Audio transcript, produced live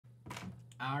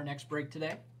Our next break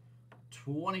today,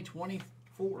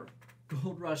 2024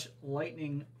 Gold Rush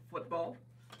Lightning Football,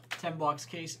 10-box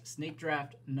case, snake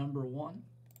draft number 1.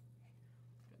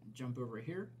 Jump over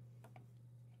here.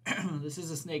 This is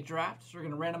a snake draft, so we're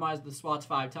going to randomize the spots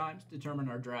 5 times, determine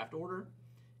our draft order.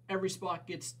 Every spot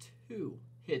gets 2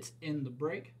 hits in the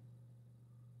break.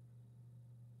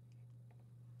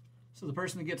 So the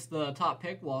person that gets the top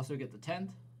pick will also get the 10th.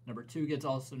 Number 2 gets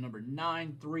also number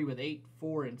 9, 3 with 8,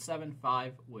 4 and 7,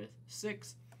 5 with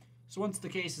 6. So once the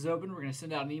case is open, we're going to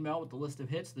send out an email with the list of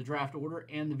hits, the draft order,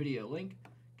 and the video link.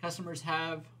 Customers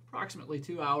have approximately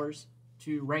 2 hours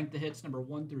to rank the hits number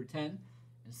 1 through 10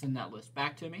 and send that list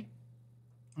back to me.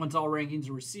 Once all rankings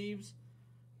are received,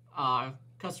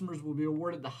 customers will be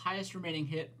awarded the highest remaining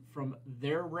hit from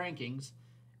their rankings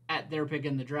at their pick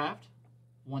in the draft.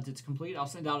 Once it's complete, I'll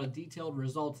send out a detailed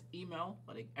results email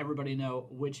letting everybody know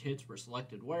which hits were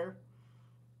selected where.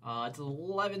 It's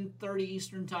 11:30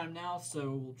 Eastern time now,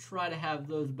 so we'll try to have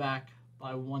those back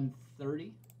by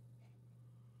 1:30.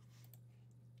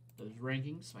 Those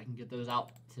rankings, so I can get those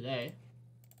out today.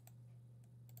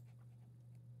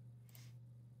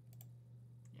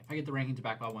 Yeah, if I get the rankings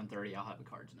back by 1:30, I'll have the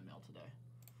cards in the mail today.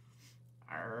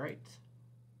 All right.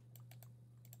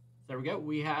 There we go.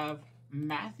 We have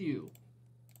Matthew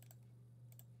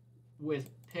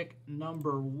with pick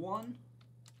number 1. And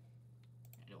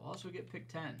he'll also get pick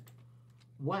 10.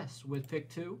 Wes with pick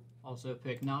 2, also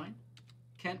pick 9.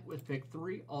 Kent with pick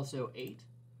 3, also 8.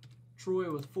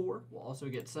 Troy with 4 will also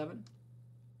get 7.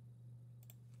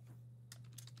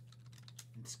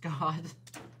 And Scott,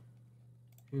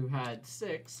 who had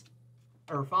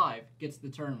 5, gets the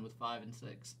turn with 5 and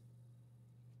 6.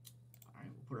 All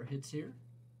right, we'll put our hits here.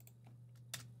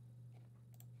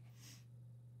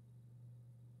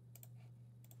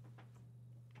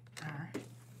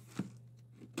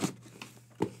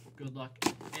 Good luck,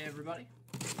 everybody.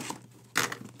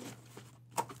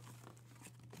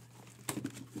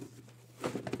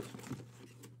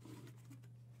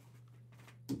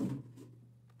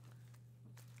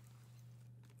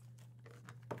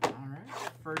 All right,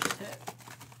 first hit.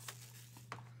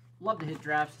 Love to hit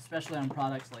drafts, especially on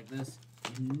products like this.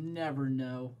 You never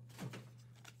know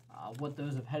what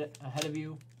those ahead of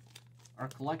you are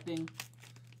collecting,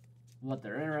 what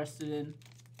they're interested in.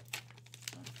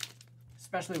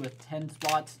 Especially with 10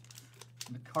 spots,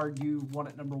 the card you want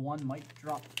at number 1 might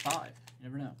drop to 5. You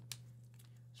never know.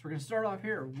 So we're going to start off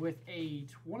here with a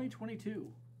 2022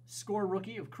 Score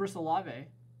Rookie of Chris Olave,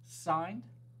 signed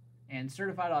and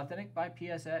certified authentic by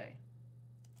PSA.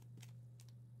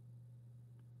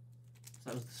 So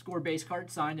that was the Score base card,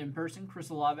 signed in person, Chris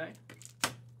Olave,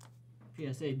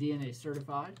 PSA DNA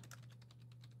certified.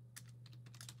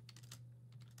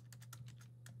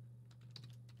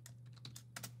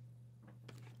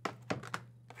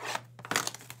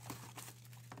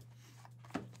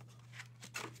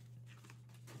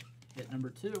 Hit number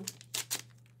 2.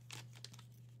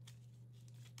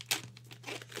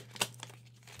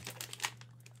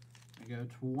 We go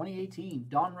 2018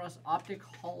 Donruss Optic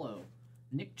Hollow,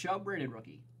 Nick Chubb rated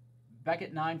rookie,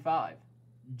 Beckett 9.5,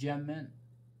 Gem Mint.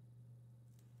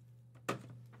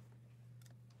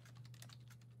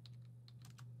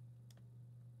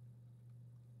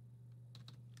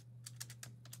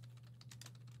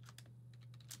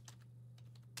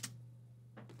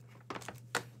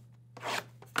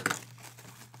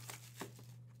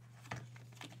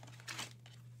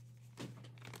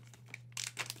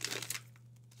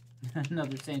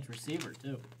 Another Saints receiver,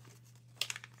 too.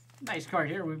 Nice card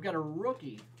here. We've got a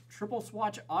rookie. Triple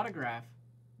swatch autograph.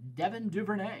 Devin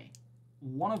Duvernay.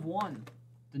 1 of 1.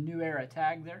 The new era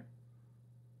tag there.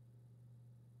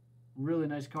 Really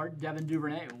nice card. Devin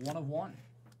Duvernay. 1 of 1.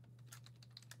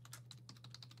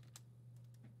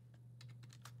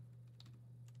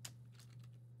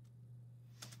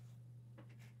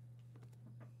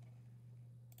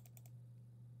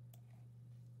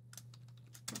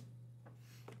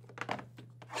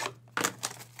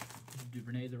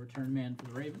 Duvernay, the return man for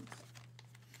the Ravens.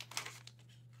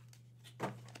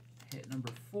 Hit number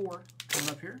 4 coming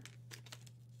up here.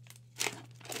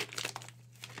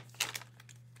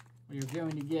 You're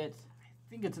going to get, I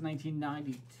think it's a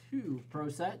 1992 Pro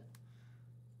Set.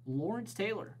 Lawrence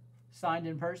Taylor, signed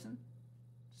in person,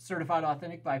 certified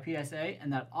authentic by PSA,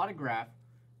 and that autograph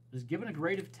was given a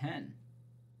grade of 10.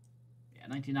 Yeah,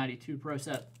 1992 Pro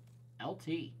Set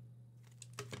LT.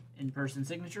 In-person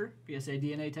signature, PSA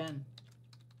DNA 10.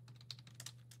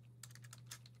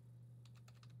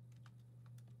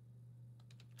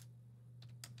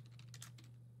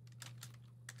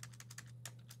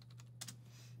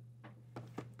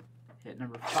 Hit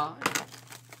number 5.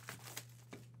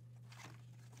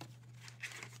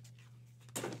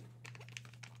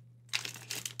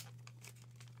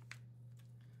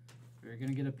 We're going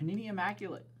to get a Panini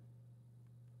Immaculate,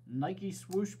 Nike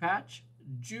swoosh patch,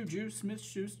 Juju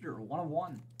Smith-Schuster,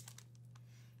 1/1.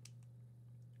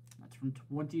 That's from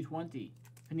 2020,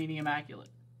 Panini Immaculate.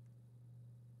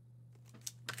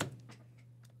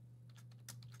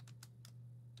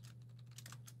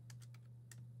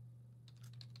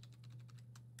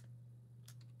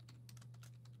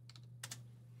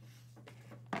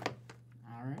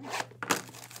 All right,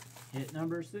 hit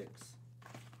number 6.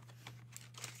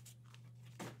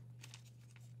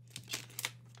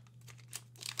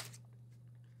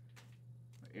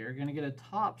 You're going to get a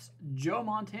Topps Joe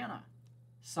Montana,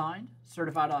 signed,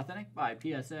 certified authentic by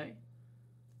PSA. It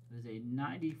is a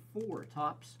 94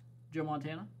 Topps Joe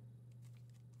Montana.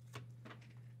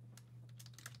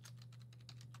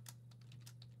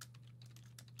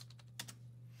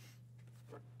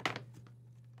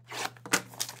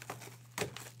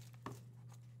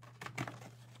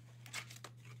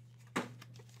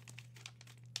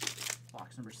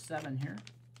 Box number 7 here.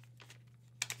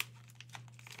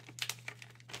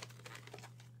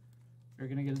 You're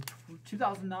going to get a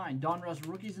 2009 Donruss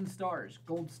Rookies and Stars,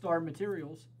 Gold Star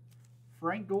Materials,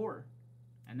 Frank Gore.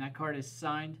 And that card is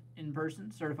signed in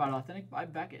person, certified authentic by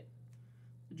Beckett.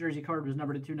 The jersey card was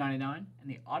numbered to $2.99, and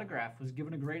the autograph was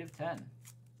given a grade of 10.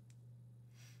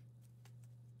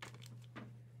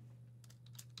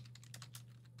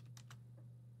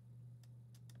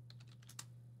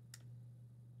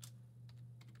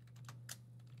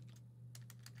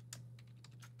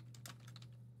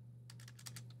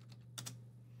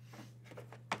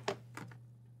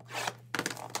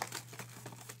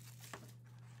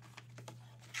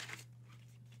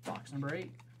 Box number 8.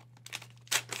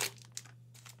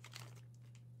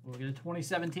 We'll get a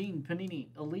 2017 Panini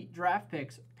Elite Draft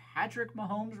Picks Patrick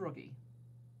Mahomes rookie.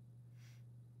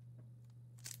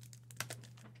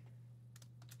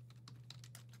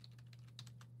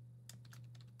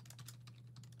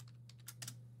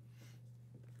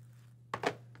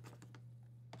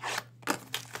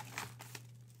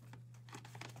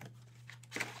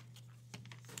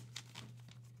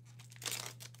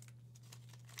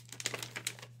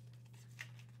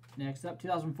 Next up,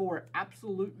 2004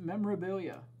 Absolute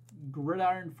Memorabilia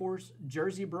Gridiron Force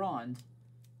Jersey Bronze,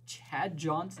 Chad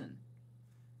Johnson.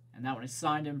 And that one is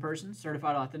signed in person,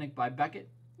 certified authentic by Beckett,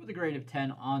 with a grade of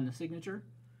 10 on the signature.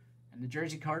 And the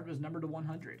jersey card was numbered to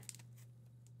 100.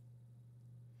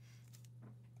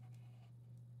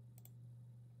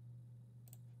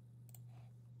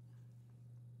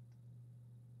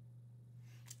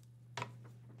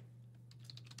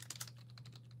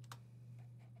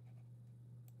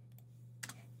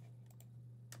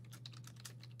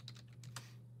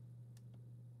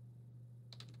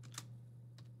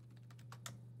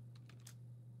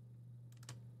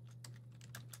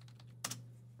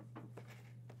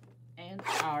 And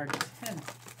our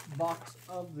 10th box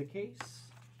of the case.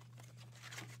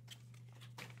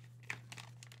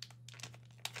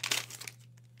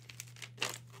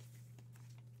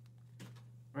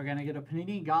 We're going to get a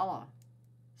Panini Gala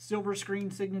Silver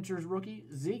Screen Signatures rookie,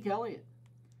 Zeke Elliott,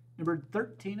 numbered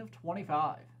 13 of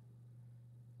 25.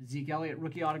 Zeke Elliott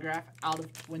rookie autograph out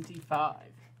of 25.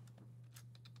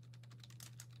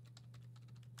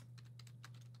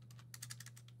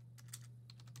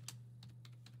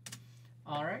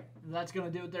 All right, that's going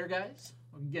to do it there, guys.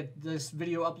 We'll get this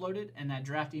video uploaded and that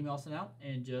draft email sent out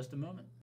in just a moment.